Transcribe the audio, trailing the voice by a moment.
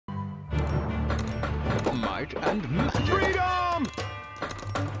Might and magic. Freedom!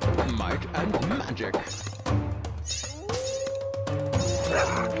 Might and magic.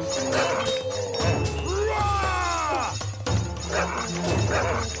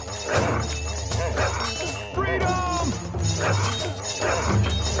 Freedom!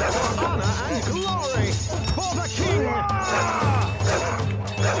 Honor and glory for the king!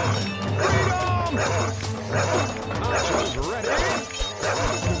 Freedom! Archers ready!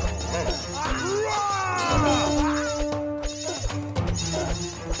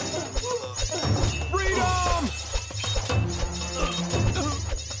 Freedom!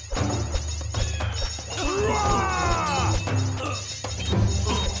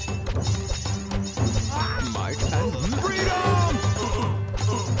 Might and magic. Freedom!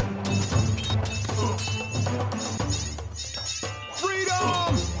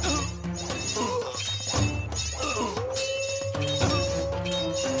 Freedom!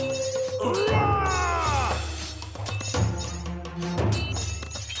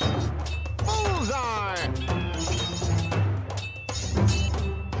 Bullseye!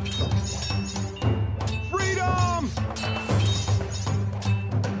 Freedom!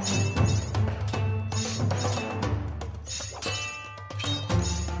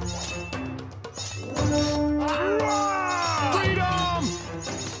 Freedom!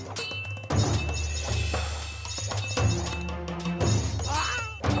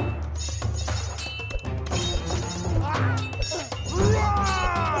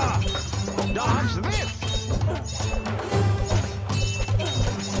 Dodge this!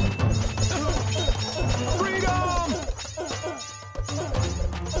 Freedom!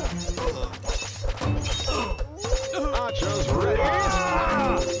 Archers ready!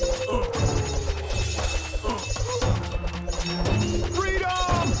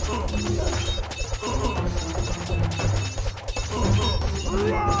 Freedom!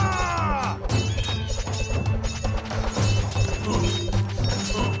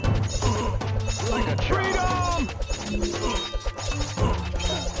 Like a freedom!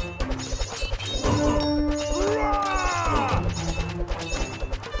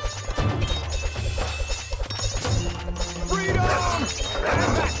 Freedom!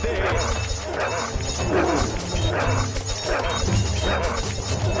 And that's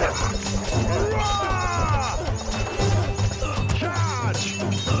Charge!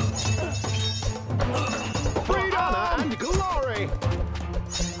 Freedom and glory!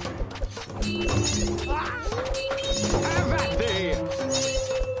 Have at thee!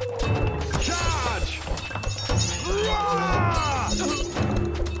 Charge!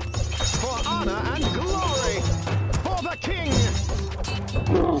 For honor and glory! For the king!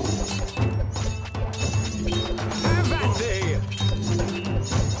 Have at thee!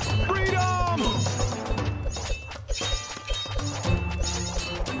 Freedom!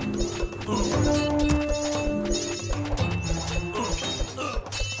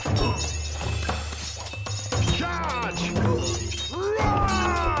 Charge! Roar!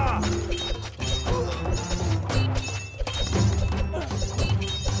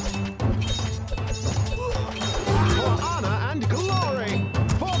 For honor and glory!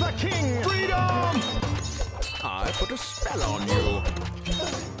 For the king! Freedom! I put a spell on you.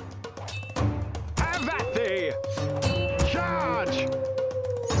 Have at thee! Charge!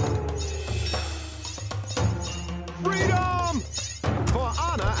 Freedom! For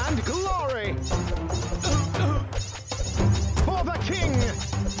honor and glory! For the king!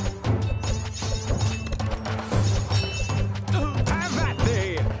 Have at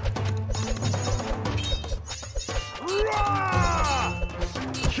thee! Roar!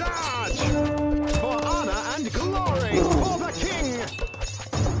 Charge! For honor and glory! For the king!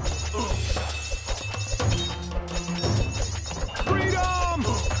 Freedom!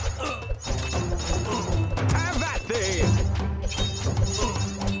 Have at thee!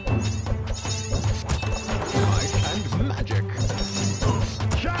 Might and magic.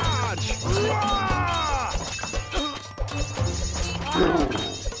 Charge! Roar!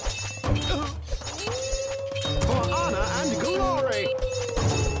 For honor and glory!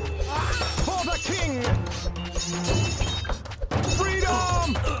 For the king! Freedom!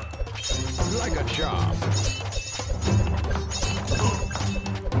 Like a charm.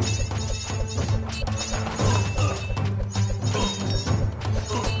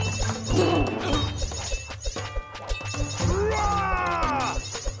 Roar!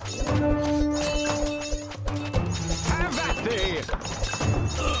 Have at thee!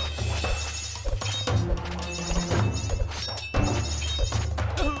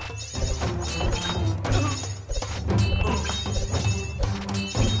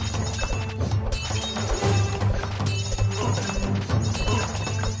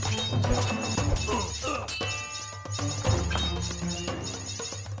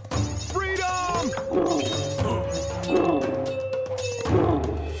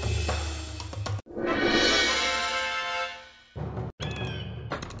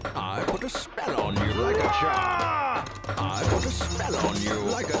 put a spell on you like a charm. I put a spell on you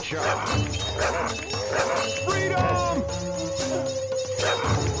like a charm. Freedom!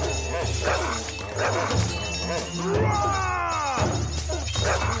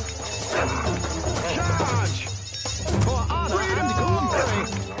 Charge! For honor and glory!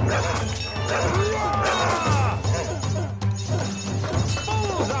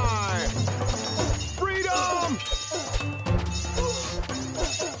 Bullseye! Freedom!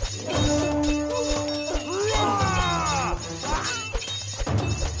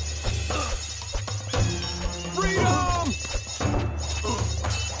 Freedom!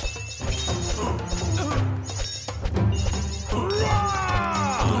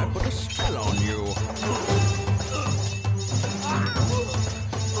 I put a spell on you.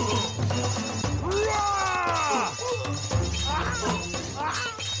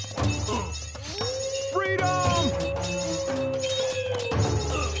 Freedom!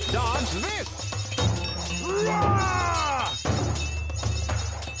 Dodge this!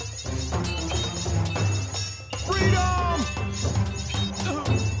 Freedom!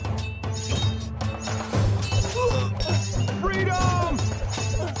 Freedom!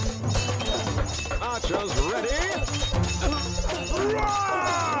 Archers ready!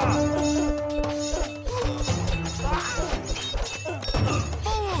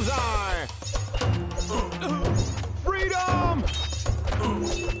 Bullseye! Freedom!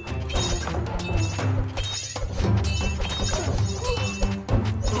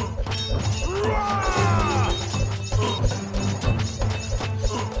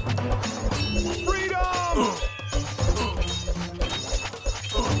 Freedom!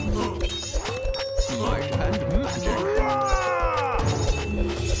 Might and magic.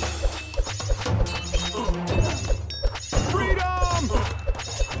 Freedom!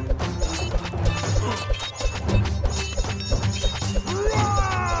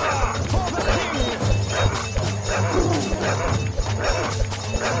 For the king!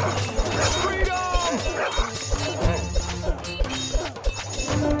 Freedom!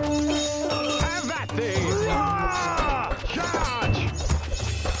 Have at thee! Charge!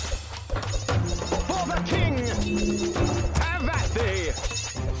 For the king! Have at thee!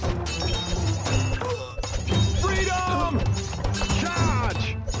 Freedom! Charge!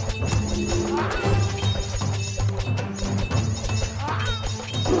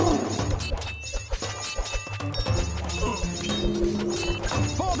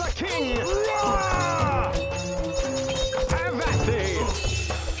 For the king! Have at thee!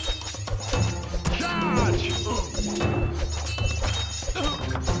 Charge!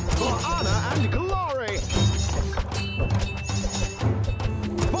 For honor and glory!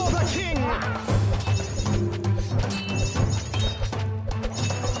 For the king!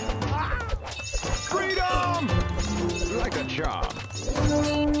 Freedom! Like a charm.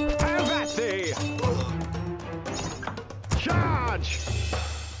 Have at thee! Charge!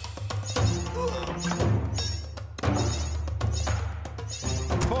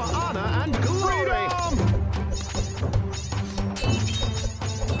 For honor and glory!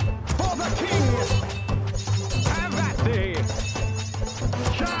 For the king! Have at thee!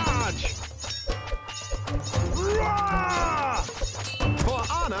 Charge! For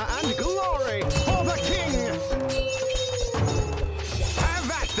honor and glory! For the king! Have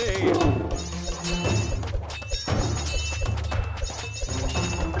at thee!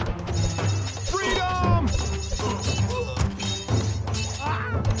 Freedom!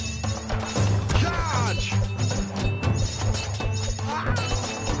 Charge!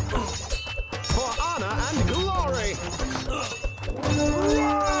 For honor and glory!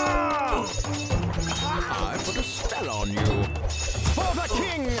 I put a spell on you. For the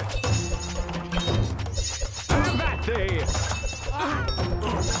king! Have at thee!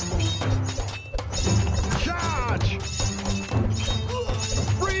 Charge!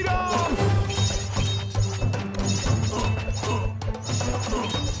 Freedom!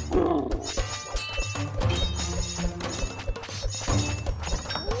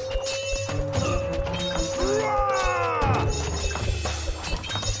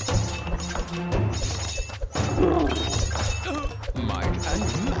 Might and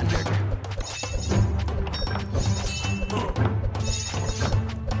magic.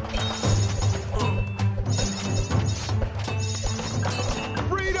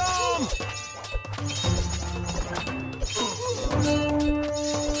 Freedom!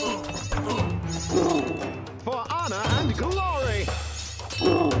 For honor and glory!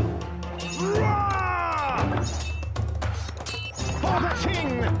 For the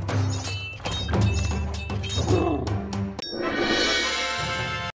king!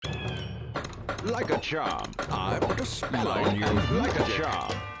 Like a charm. I put a spell on you like a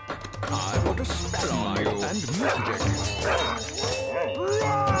charm. I put a spell on you and magic.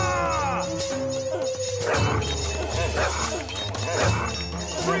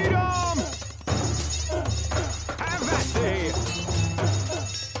 Freedom! Have at thee!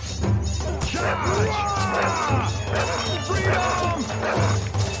 Charge! Freedom!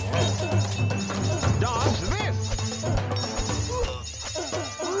 Dodge this!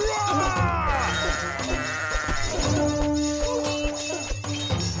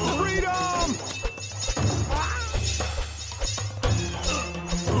 Freedom!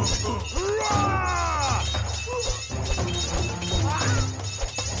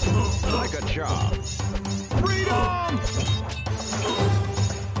 Like a charm. Freedom!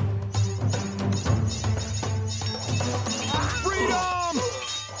 Freedom!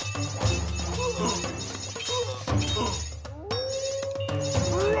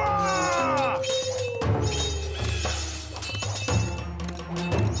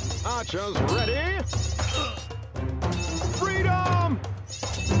 Archers ready? Freedom!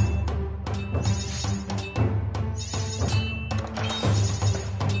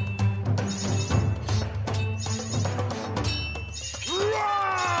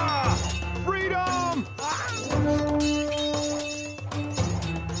 Freedom!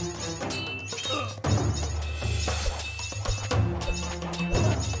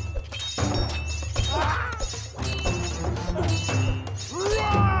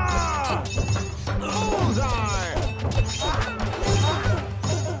 Bullseye!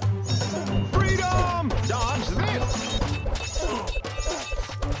 Freedom! Dodge this!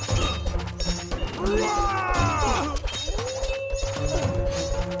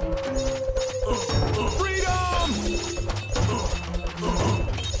 Freedom!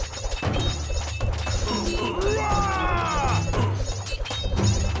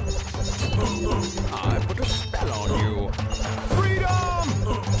 I put a spell on you. Freedom!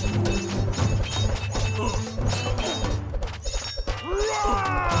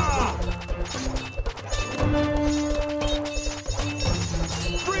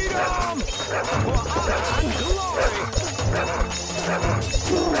 Freedom! For honor and glory!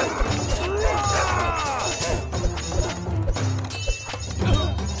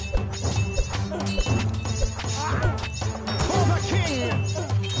 For the king!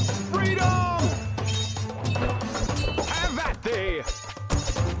 Freedom! Have at thee!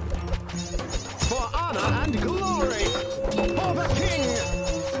 For honor and glory! For the king!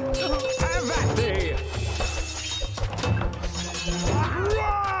 Have at thee!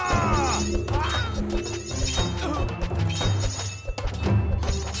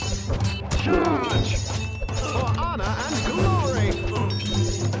 Charge! For honor and glory!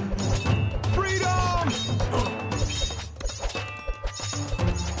 Freedom!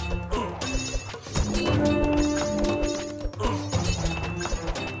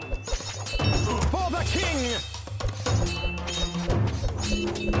 For the king!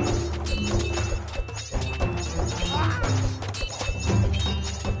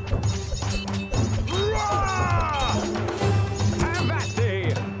 Have at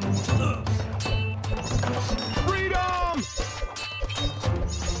thee! Freedom!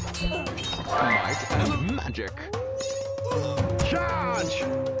 Might and magic. Charge!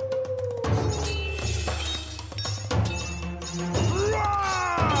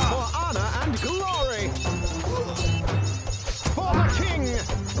 For honor and glory! For the king!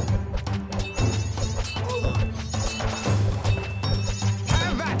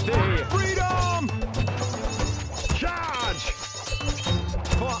 Have at thee! Freedom! Charge!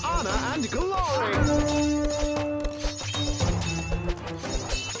 For honor and glory!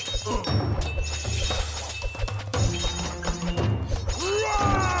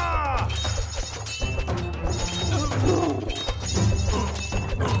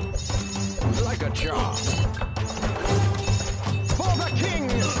 Like a charm. For the king!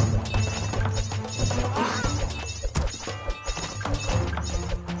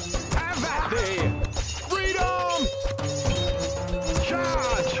 Have at thee! Freedom!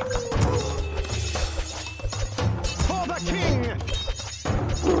 Charge! For the king!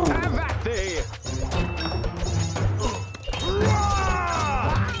 Have at thee!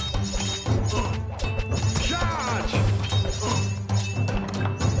 Charge!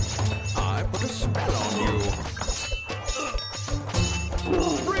 I put a spell on you.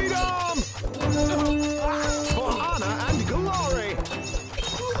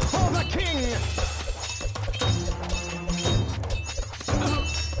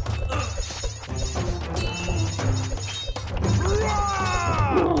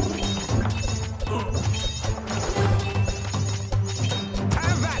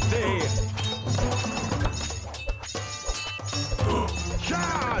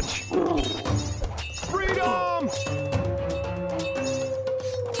 Charge!